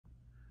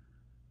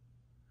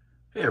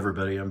Hey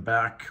everybody, I'm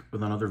back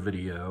with another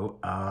video,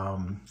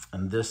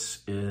 and this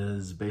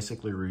is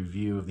basically a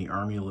review of the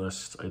army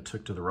list I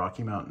took to the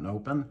Rocky Mountain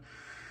Open,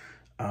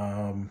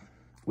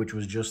 which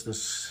was just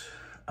this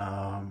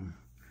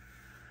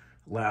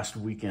last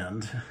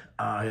weekend.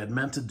 I had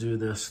meant to do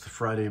this the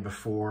Friday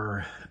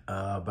before,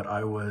 but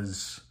I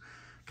was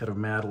kind of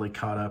madly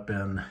caught up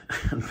in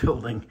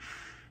building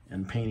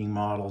and painting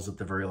models at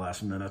the very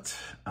last minute.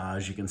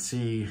 As you can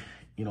see,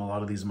 a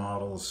lot of these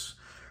models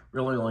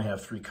really only have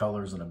 3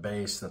 colors and a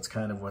base. That's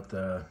kind of what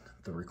the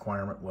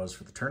requirement was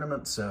for the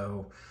tournament.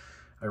 So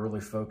I really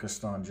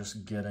focused on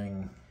just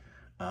getting,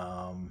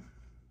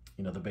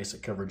 the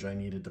basic coverage I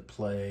needed to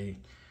play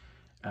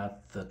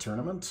at the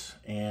tournament.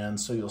 And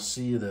so you'll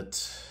see that,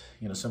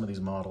 some of these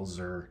models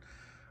are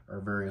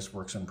various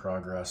works in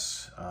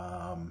progress,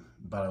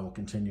 but I will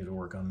continue to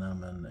work on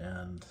them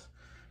and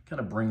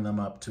kind of bring them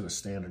up to a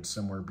standard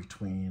somewhere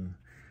between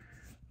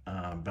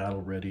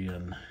battle ready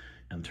and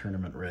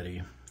tournament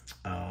ready.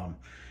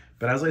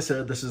 But as I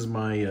said, this is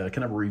my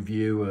kind of a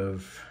review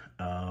of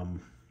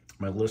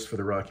my list for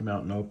the Rocky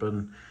Mountain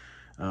Open.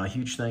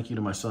 Huge thank you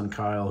to my son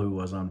Kyle, who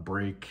was on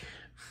break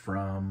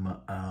from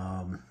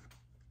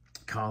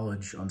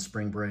college on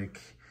spring break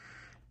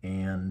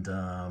and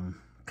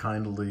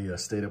kindly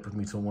stayed up with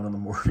me till 1 in the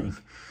morning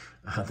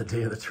the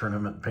day of the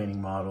tournament,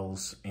 painting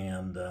models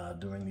and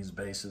doing these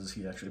bases.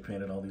 He actually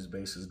painted all these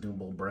bases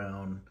Doomble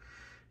Brown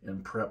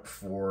in prep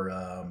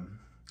for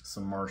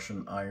some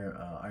Martian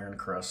Iron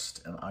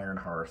Crust and Iron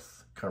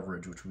Hearth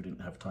coverage, which we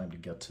didn't have time to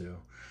get to.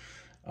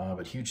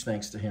 But huge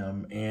thanks to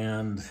him.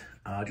 And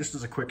just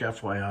as a quick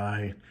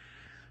FYI,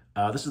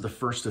 this is the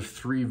first of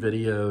 3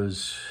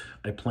 videos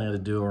I plan to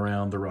do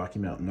around the Rocky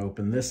Mountain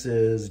Open. This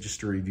is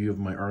just a review of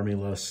my army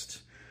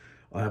list.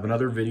 I'll have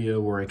another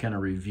video where I kind of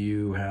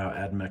review how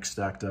AdMech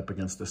stacked up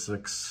against the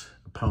 6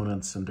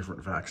 opponents and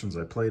different factions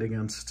I played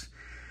against.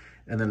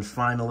 And then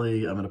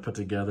finally, I'm going to put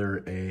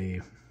together a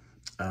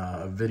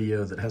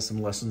video that has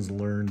some lessons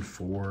learned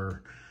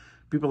for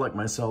people like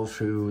myself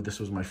who this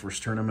was my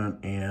first tournament,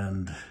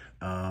 and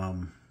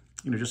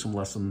just some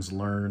lessons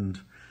learned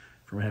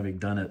from having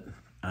done it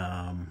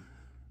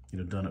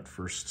done it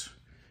for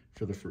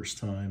the first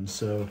time.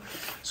 So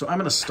I'm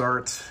going to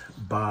start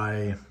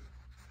by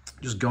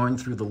just going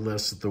through the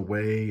list the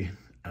way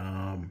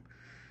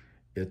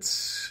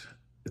it's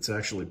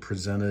actually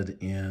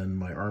presented in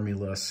my army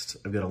list.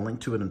 I've got a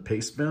link to it in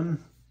Pastebin,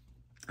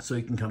 so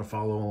you can kind of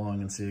follow along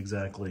and see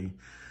exactly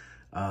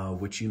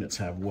which units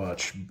have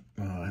what,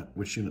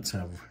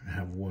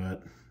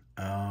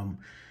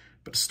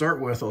 But to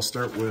start with, I'll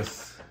start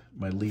with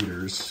my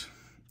leaders.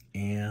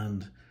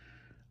 And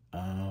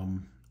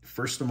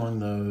first among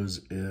those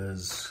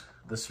is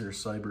this here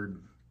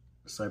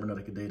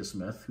Cybernetica Data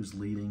Smith, who's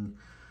leading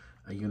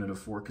a unit of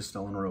 4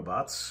 Kastelan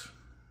Robots.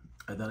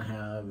 I then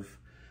have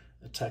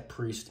a Tech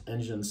Priest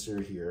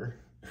Enginseer here,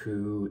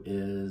 who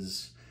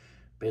is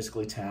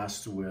basically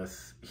tasked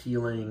with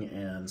healing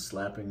and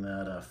slapping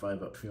that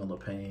 5-up Field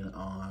of Pain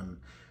on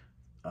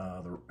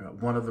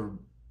one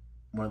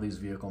of these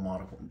vehicle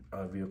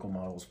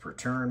models per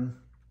turn.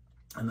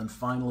 And then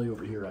finally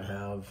over here I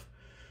have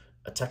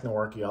a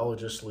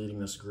Techno-Archaeologist leading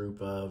this group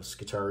of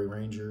Scutari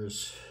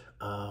Rangers.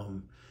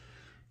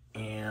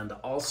 And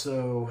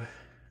also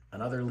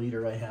another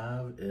leader I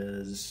have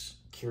is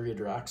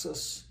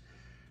Pteraxii,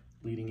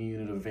 leading a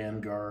unit of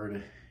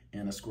Vanguard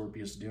and a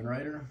Skorpius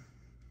Disintegrators.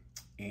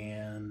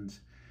 And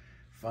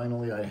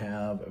finally, I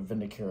have a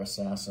Vindicare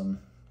Assassin,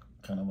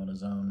 kind of on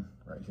his own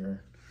right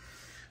here.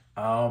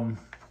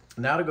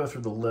 Now to go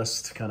through the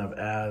list kind of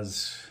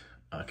as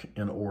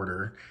in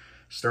order,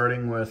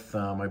 starting with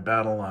my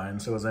battle line.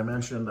 So as I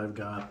mentioned, I've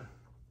got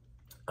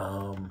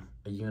a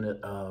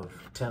unit of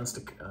 10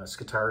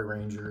 Scutari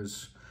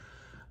Rangers.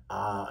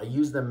 I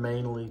use them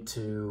mainly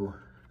to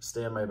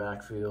stay in my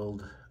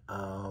backfield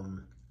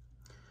and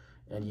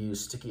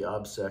use Sticky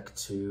Obsec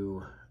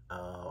to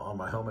on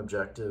my home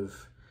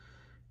objective,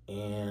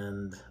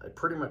 and I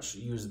pretty much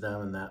used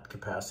them in that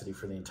capacity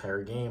for the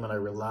entire game, and I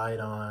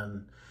relied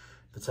on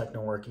the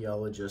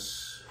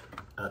Techno-Archaeologist's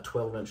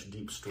 12-inch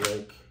deep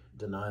strike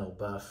denial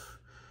buff,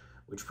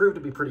 which proved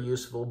to be pretty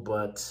useful,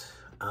 but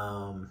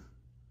I'll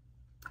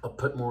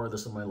put more of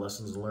this in my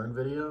lessons learned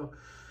video.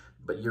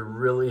 But you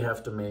really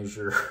have to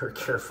measure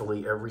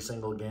carefully every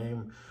single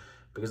game,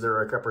 because there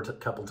were a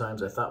couple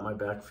times I thought my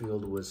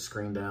backfield was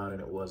screened out and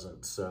it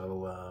wasn't.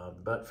 So,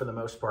 but for the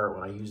most part,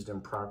 when I used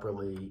him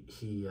properly,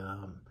 he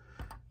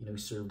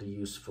served a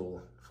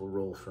useful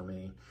role for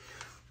me.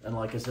 And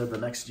like I said, the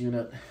next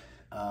unit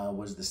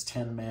was this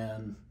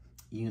 10-man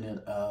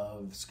unit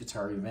of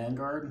Scutari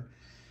Vanguard,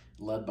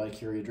 led by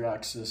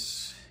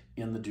Pteraxii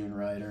in the Dune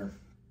Rider.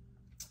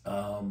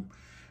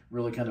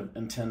 Really kind of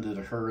intended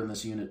her in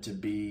this unit to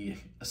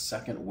be a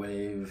second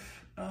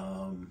wave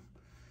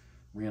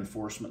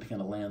reinforcement to kind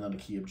of land on a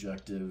key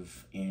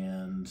objective,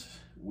 and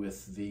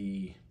with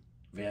the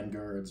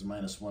Vanguard's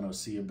 -1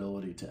 OC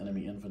ability to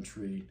enemy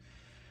infantry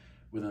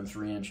within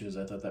 3 inches,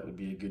 I thought that would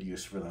be a good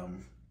use for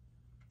them.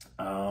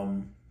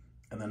 And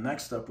then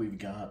next up we've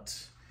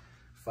got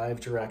 5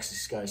 Pteraxii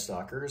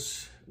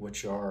Skystalkers,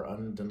 which are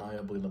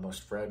undeniably the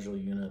most fragile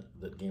unit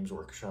that Games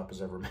Workshop has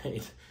ever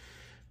made.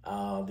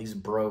 These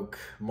broke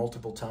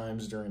multiple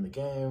times during the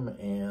game,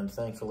 and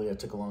thankfully I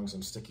took along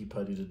some sticky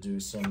putty to do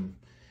some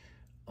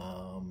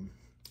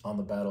on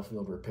the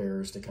battlefield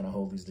repairs to kind of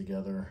hold these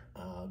together.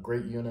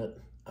 Great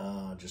unit,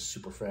 just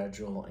super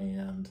fragile,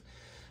 and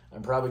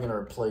I'm probably going to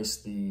replace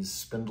these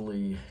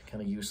spindly,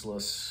 kind of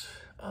useless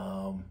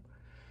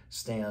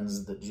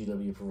stands that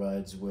GW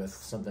provides with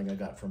something I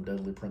got from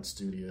Deadly Print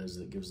Studios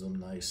that gives them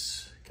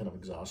nice kind of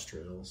exhaust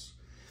trails.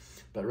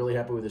 But really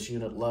happy with this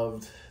unit.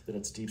 Loved that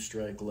it's deep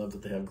strike. Loved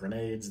that they have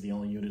grenades, the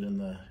only unit in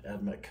the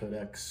AdMech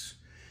Codex.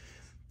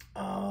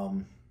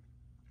 Found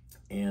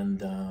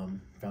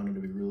it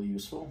to be really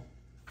useful.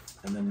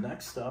 And then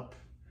next up,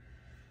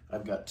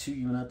 I've got 2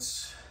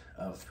 units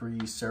of 3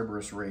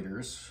 Serberys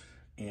Raiders.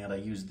 And I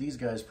use these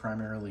guys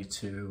primarily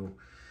to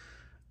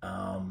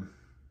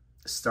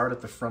start at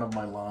the front of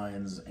my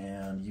lines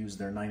and use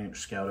their 9-inch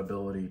scout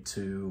ability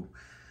to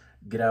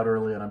get out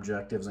early on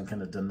objectives and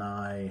kind of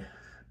deny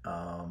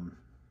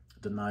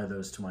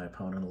those to my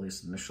opponent, at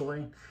least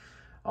initially.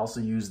 Also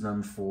use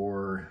them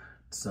for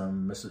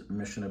some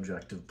mission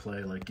objective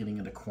play, like getting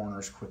into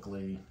corners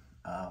quickly.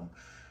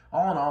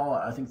 All in all,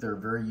 I think they're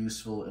very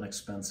useful,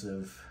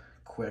 inexpensive,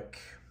 quick,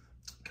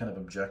 kind of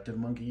objective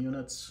monkey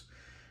units.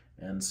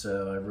 And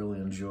so I really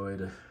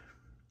enjoyed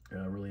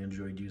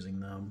using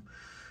them.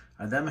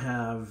 I then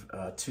have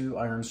 2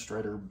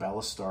 Ironstrider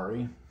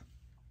Ballistari,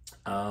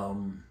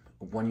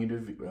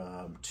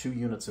 2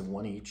 units of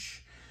 1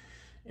 each.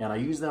 And I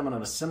use them in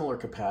a similar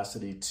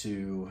capacity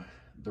to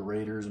the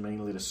Raiders,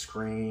 mainly to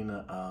screen,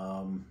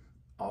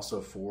 also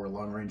for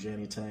long-range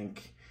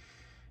anti-tank.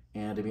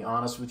 And to be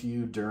honest with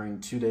you, during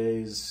 2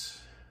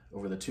 days,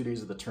 over the 2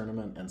 days of the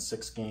tournament and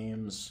 6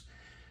 games,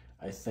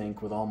 I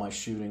think with all my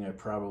shooting, I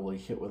probably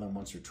hit with them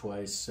once or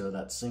twice. So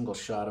that single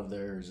shot of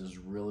theirs is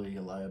really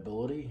a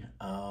liability.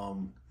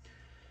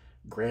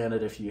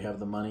 Granted, if you have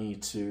the money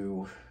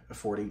to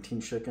afford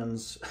 18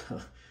 chickens,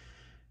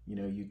 you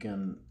know, you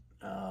can,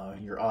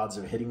 your odds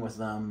of hitting with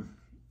them,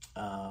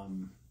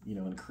 you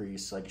know,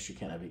 increase. I guess you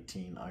can't have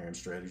 18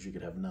 Ironstriders, you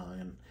could have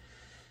 9.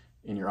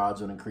 And your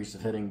odds would increase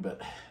of hitting,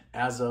 but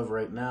as of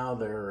right now,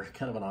 they're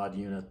kind of an odd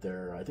unit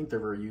there. I think they're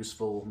very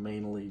useful,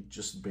 mainly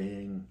just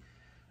being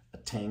a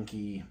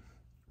tanky,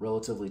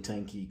 relatively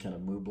tanky kind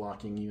of move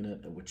blocking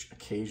unit, which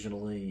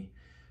occasionally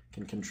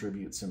can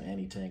contribute some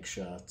anti-tank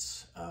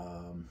shots.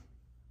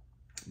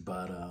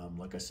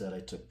 Like I said, I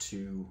took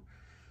 2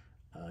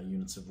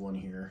 units of 1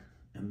 here.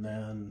 And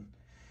then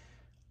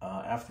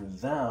after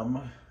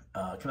them,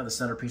 kind of the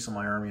centerpiece of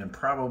my army, and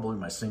probably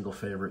my single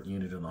favorite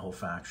unit in the whole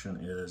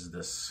faction, is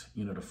this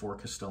unit of 4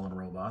 Kastelan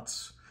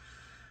Robots.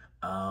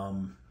 I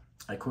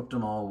equipped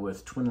them all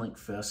with twin link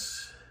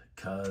fists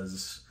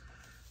because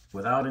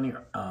without any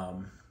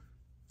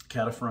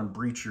Cataphrone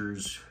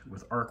breachers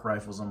with arc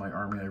rifles on my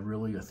army,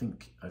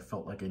 I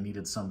felt like I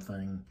needed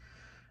something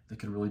that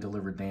could really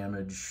deliver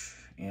damage.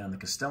 And the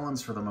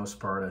Kastelans, for the most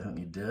part, I think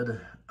they did.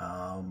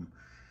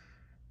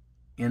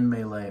 In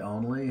melee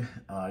only,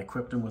 I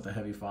equipped him with a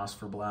heavy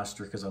phosphor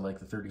blaster because I like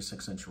the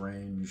 36-inch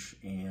range,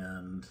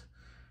 and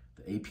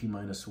the AP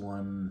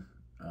 -1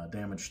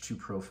 damage 2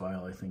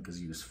 profile I think is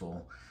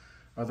useful.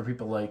 Other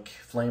people like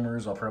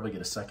flamers. I'll probably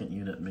get a second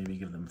unit and maybe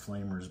give them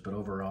flamers, but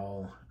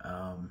overall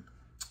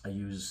I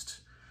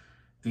used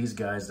these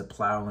guys to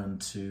plow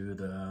into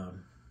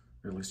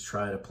or at least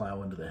try to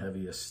plow into the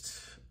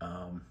heaviest,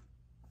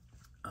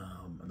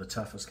 the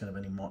toughest kind of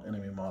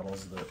enemy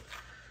models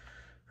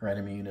or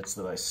enemy units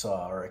that I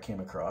saw or I came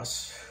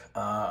across.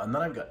 And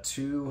then I've got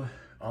 2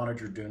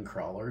 Onager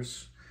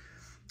Dunecrawlers,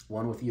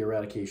 one with the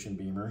Eradication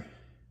Beamer,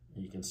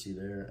 you can see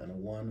there,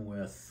 and one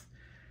with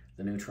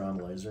the neutron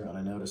laser. And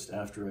I noticed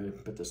after I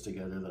put this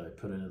together that I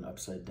put it in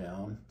upside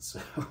down,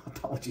 so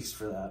apologies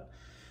for that.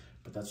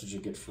 But that's what you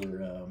get for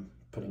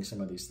putting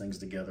some of these things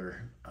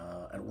together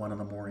at 1 in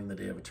the morning the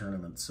day of a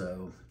tournament.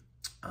 So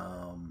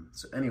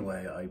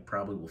anyway, I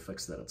probably will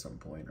fix that at some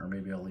point, or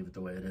maybe I'll leave it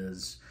the way it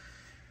is.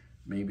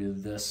 Maybe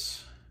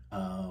this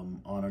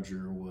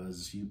Onager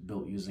was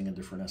built using a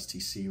different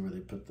STC where they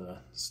put the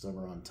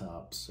stubber on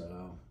top.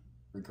 So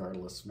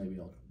regardless, maybe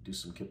I'll do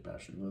some kit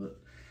bashing with it.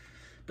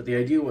 But the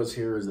idea was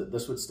here is that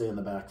this would stay in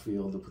the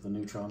backfield with a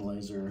neutron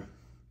laser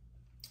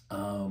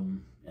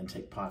and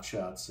take pot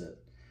shots at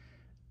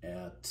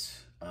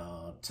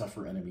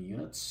tougher enemy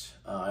units.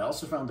 I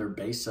also found their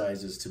base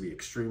sizes to be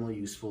extremely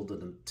useful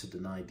to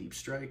deny deep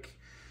strike.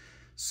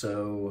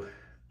 So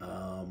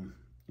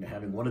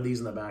having one of these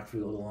in the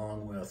backfield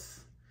along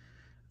with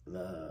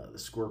the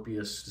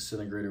Skorpius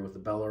Disintegrator with the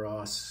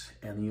Belleros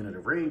and the unit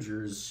of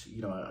Rangers,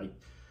 I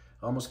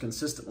almost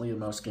consistently in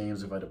most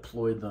games, if I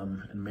deployed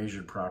them and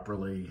measured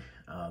properly,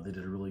 they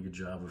did a really good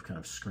job of kind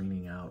of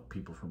screening out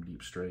people from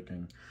deep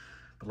striking.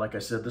 But like I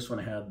said, this one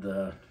had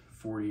the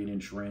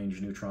 48-inch range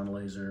neutron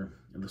laser,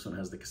 and this one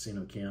has the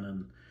casino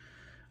cannon.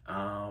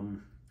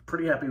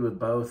 Pretty happy with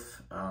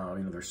both.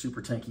 They're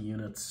super tanky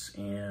units,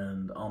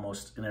 and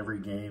almost in every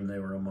game they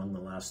were among the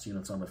last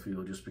units on the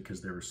field just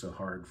because they were so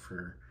hard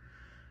for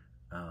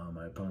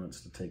my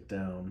opponents to take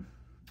down.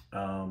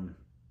 And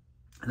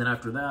then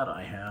after that,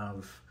 I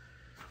have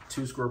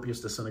 2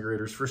 Skorpius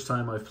Disintegrators. First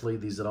time I've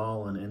played these at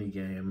all in any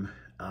game.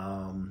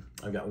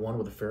 I've got one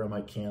with a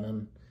Ferromite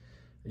cannon,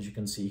 as you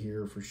can see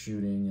here, for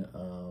shooting.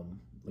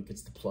 Like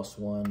it's the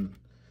 +1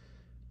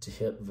 to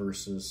hit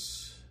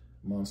versus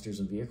monsters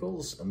and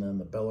vehicles. And then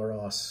the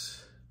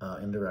Belleros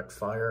indirect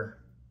fire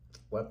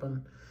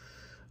weapon.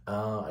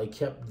 I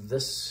kept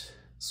this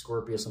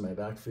Skorpius in my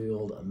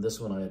backfield, and this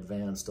one I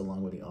advanced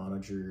along with the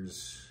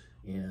Onagers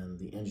and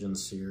the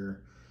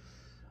Enginseer.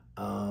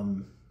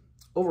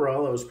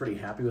 Overall, I was pretty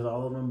happy with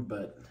all of them,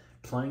 but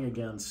playing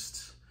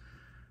against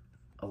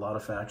a lot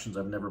of factions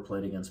I've never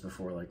played against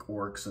before, like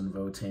Orcs and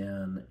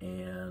Votan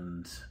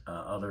and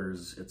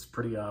others, it's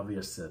pretty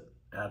obvious that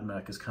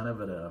AdMech is kind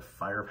of at a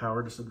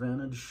firepower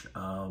disadvantage,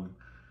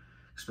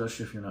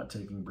 especially if you're not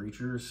taking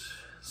breachers.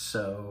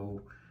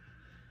 So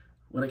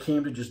when it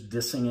came to just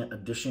dishing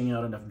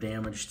out enough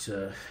damage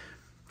to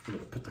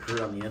put the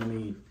hurt on the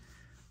enemy,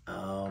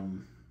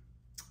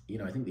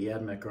 I think the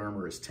AdMech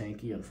armor is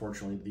tanky.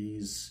 Unfortunately,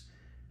 these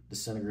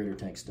disintegrator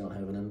tanks don't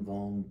have an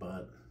invuln,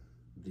 but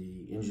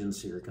the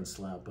Enginseer can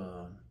slap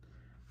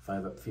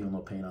 5-up feel no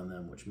pain on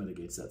them, which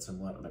mitigates that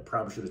somewhat. And I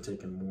probably should have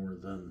taken more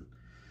than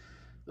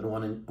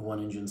one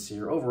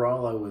Enginseer.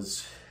 Overall, I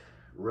was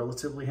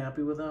relatively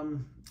happy with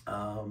them.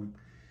 I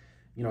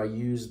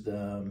used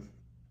the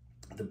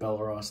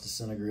Belleros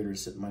Disintegrators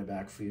sit in my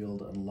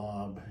backfield and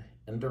lob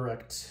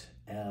indirect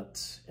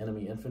at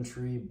enemy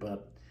infantry,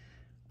 but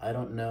I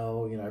don't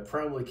know, I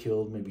probably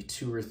killed maybe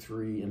 2 or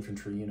 3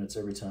 infantry units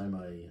every time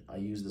I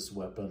used this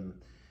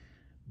weapon.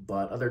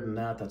 But other than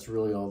that, that's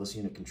really all this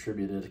unit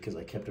contributed, because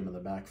I kept him in the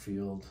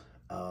backfield.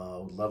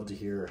 Would love to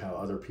hear how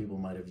other people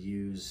might have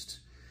used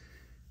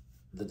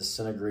the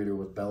Disintegrator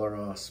with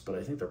Belleros, but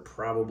I think they're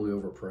probably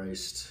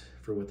overpriced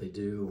for what they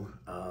do.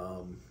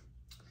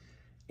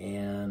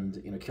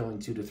 Killing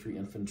 2 to 3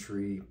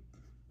 infantry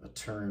a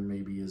turn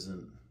maybe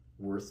isn't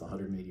worth the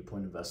 180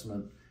 point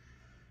investment.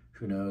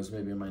 Who knows,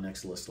 maybe in my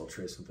next list I'll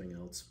try something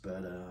else,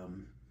 but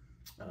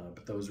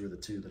those were the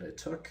 2 that I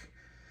took.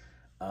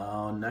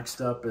 Next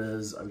up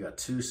is I've got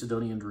 2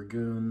 Sydonian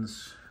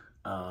Dragoons,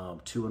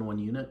 2 in 1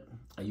 unit.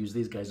 I use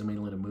these guys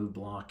mainly to move,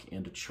 block,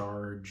 and to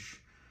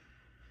charge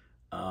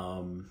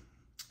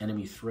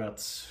enemy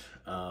threats.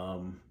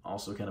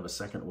 Also kind of a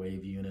second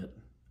wave unit.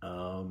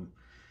 I've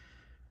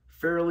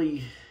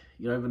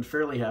been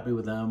fairly happy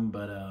with them,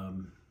 but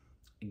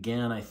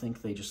again, I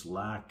think they just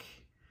lack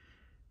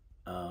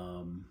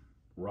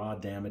raw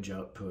damage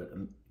output,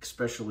 and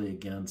especially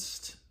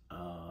against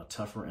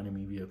tougher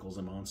enemy vehicles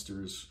and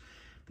monsters.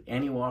 The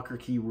anti-walker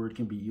keyword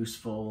can be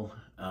useful,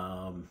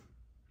 going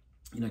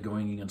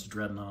against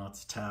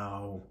dreadnoughts,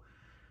 Tau,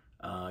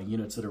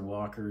 units that are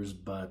walkers,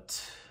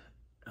 but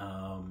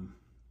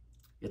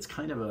it's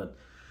kind of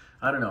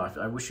I don't know,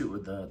 I wish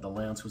the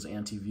Lance was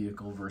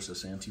anti-vehicle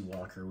versus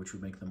anti-walker, which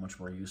would make them much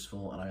more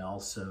useful. And I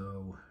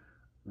also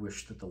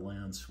wish that the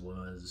Lance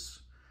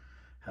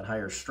had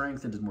higher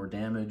strength and did more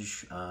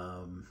damage.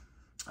 I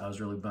was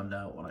really bummed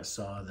out when I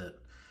saw that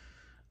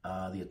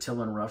the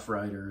Attilan Rough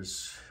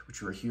Riders,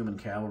 which are a human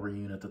cavalry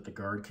unit that the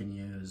Guard can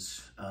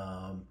use,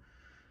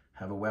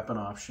 have a weapon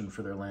option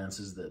for their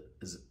lances that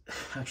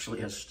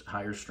actually has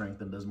higher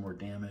strength and does more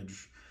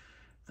damage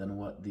than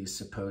what these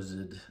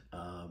supposed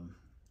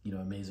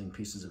amazing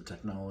pieces of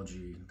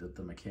technology that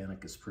the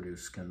Mechanicus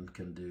produce can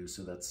do.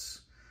 So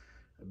that's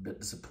a bit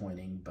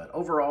disappointing, but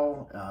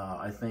overall,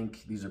 I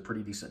think these are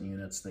pretty decent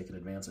units. They can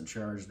advance and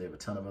charge. They have a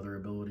ton of other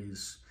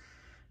abilities,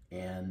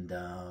 and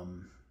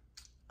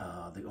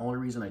the only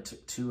reason I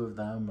took 2 of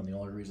them, and the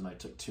only reason I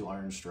took 2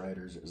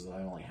 Ironstriders, is that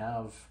I only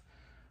have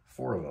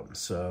 4 of them.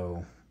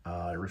 So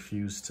I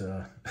refuse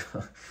to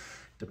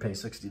to pay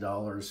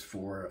 $60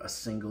 for a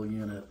single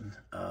unit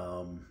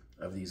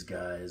of these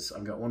guys.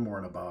 I've got 1 more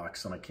in a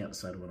box, and I can't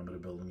decide when I'm going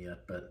to build them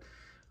yet, but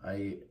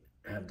I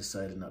have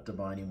decided not to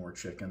buy any more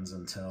chickens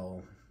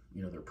until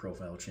their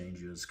profile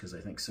changes, because I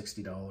think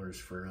 $60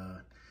 for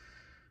a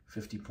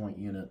 50-point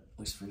unit, at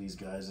least for these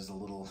guys, is a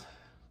little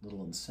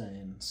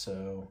insane.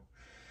 So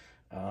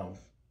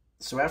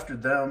after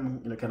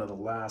them, kind of the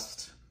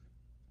last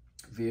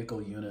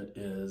vehicle unit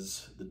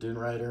is the Dune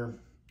Rider,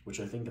 which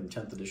I think in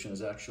 10th edition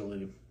is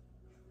actually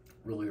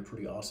really a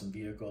pretty awesome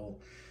vehicle.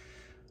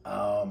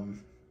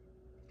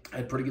 I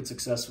had pretty good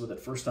success with it.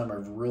 First time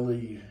I've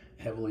really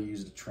heavily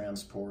used a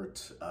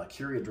transport.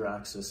 Kyria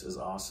Draxis is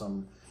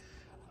awesome.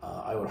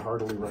 I would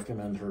heartily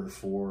recommend her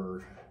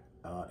for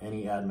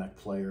any AdMech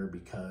player,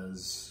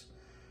 because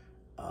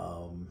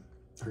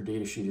her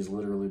data sheet is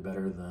literally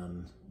better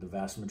than the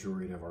vast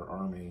majority of our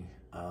army.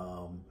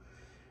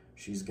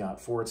 She's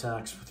got 4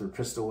 attacks with her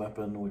pistol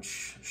weapon,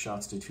 which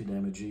shots do 2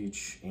 damage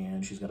each,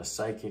 and she's got a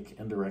psychic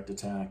indirect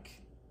attack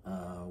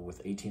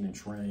with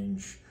 18-inch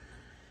range.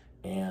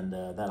 And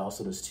that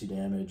also does 2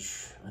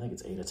 damage. I think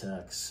it's 8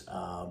 attacks.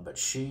 But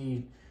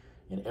she,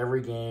 in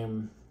every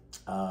game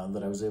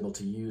that I was able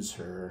to use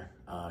her,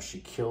 she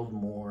killed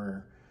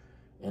more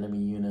enemy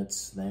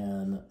units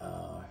than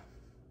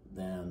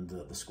than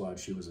the squad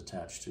she was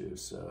attached to.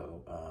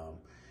 So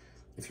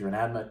if you're an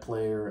AdMech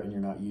player and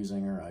you're not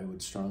using her, I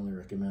would strongly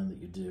recommend that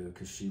you do,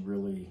 because she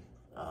really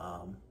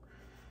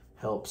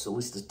helps at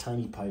least a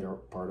tiny part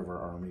of our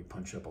army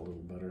punch up a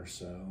little better.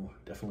 So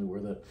definitely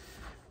worth it.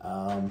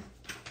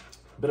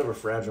 Bit of a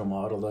fragile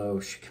model though.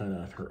 She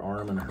her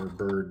arm and her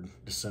bird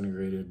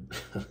disintegrated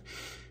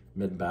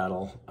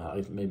mid-battle.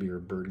 Maybe her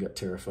bird got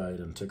terrified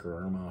and took her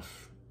arm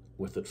off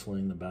with it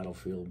fleeing the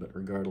battlefield, but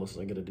regardless,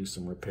 I got to do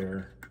some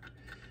repair.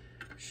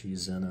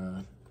 She's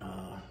in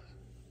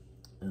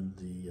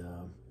the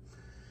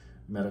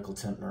medical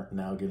tent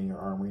now, getting her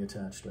arm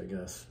reattached, I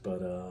guess.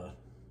 But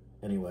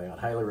anyway, I'd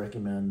highly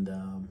recommend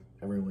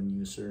everyone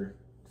use her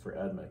for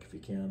AdMech if you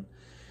can.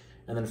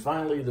 And then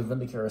finally, the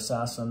Vindicare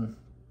Assassin.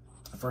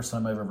 The first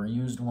time I've ever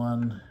used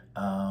one,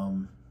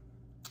 and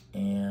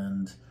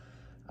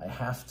I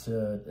have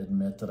to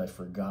admit that I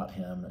forgot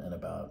him in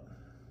about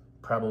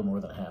probably more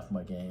than half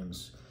my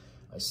games.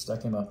 I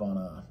stuck him up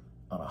on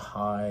a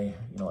high,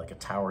 like a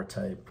tower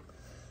type,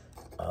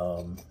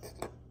 at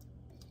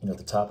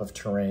the top of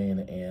terrain,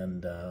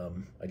 and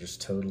I just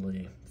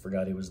totally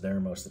forgot he was there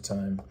most of the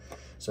time.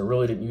 So I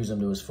really didn't use him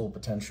to his full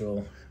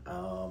potential.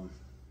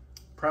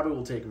 Probably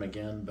will take him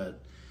again, but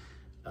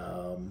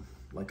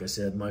like I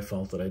said, my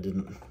fault that I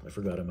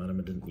forgot about him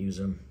and didn't use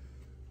him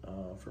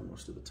for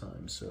most of the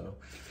time. So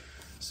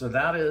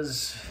that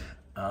is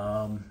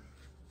the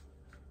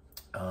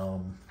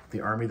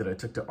army that I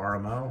took to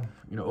RMO.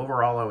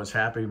 Overall, I was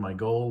happy. My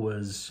goal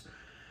was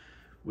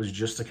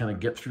just to kind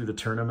of get through the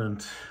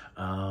tournament.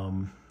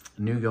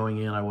 Knew going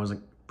in I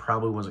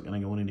probably wasn't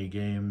going to go in any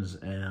games,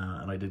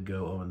 and I did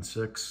go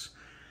 0-6.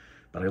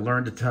 But I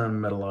learned a ton,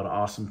 met a lot of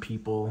awesome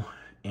people,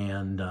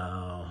 and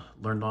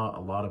learned a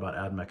lot about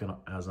AdMech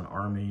as an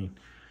army,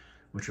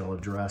 which I'll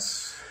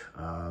address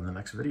in the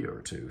next video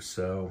or two.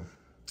 So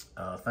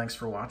thanks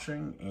for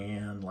watching,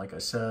 and like I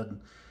said,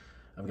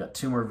 I've got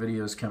 2 more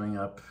videos coming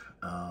up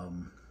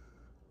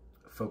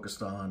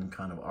focused on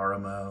kind of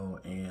RMO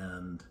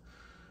and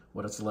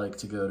what it's like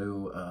to go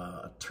to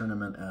a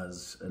tournament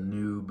as a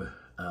noob,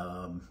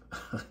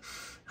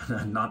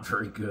 not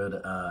very good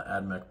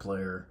AdMech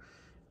player,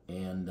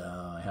 and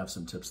I have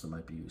some tips that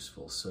might be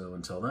useful. So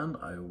until then,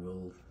 I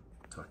will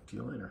talk to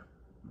you later.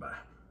 Bye.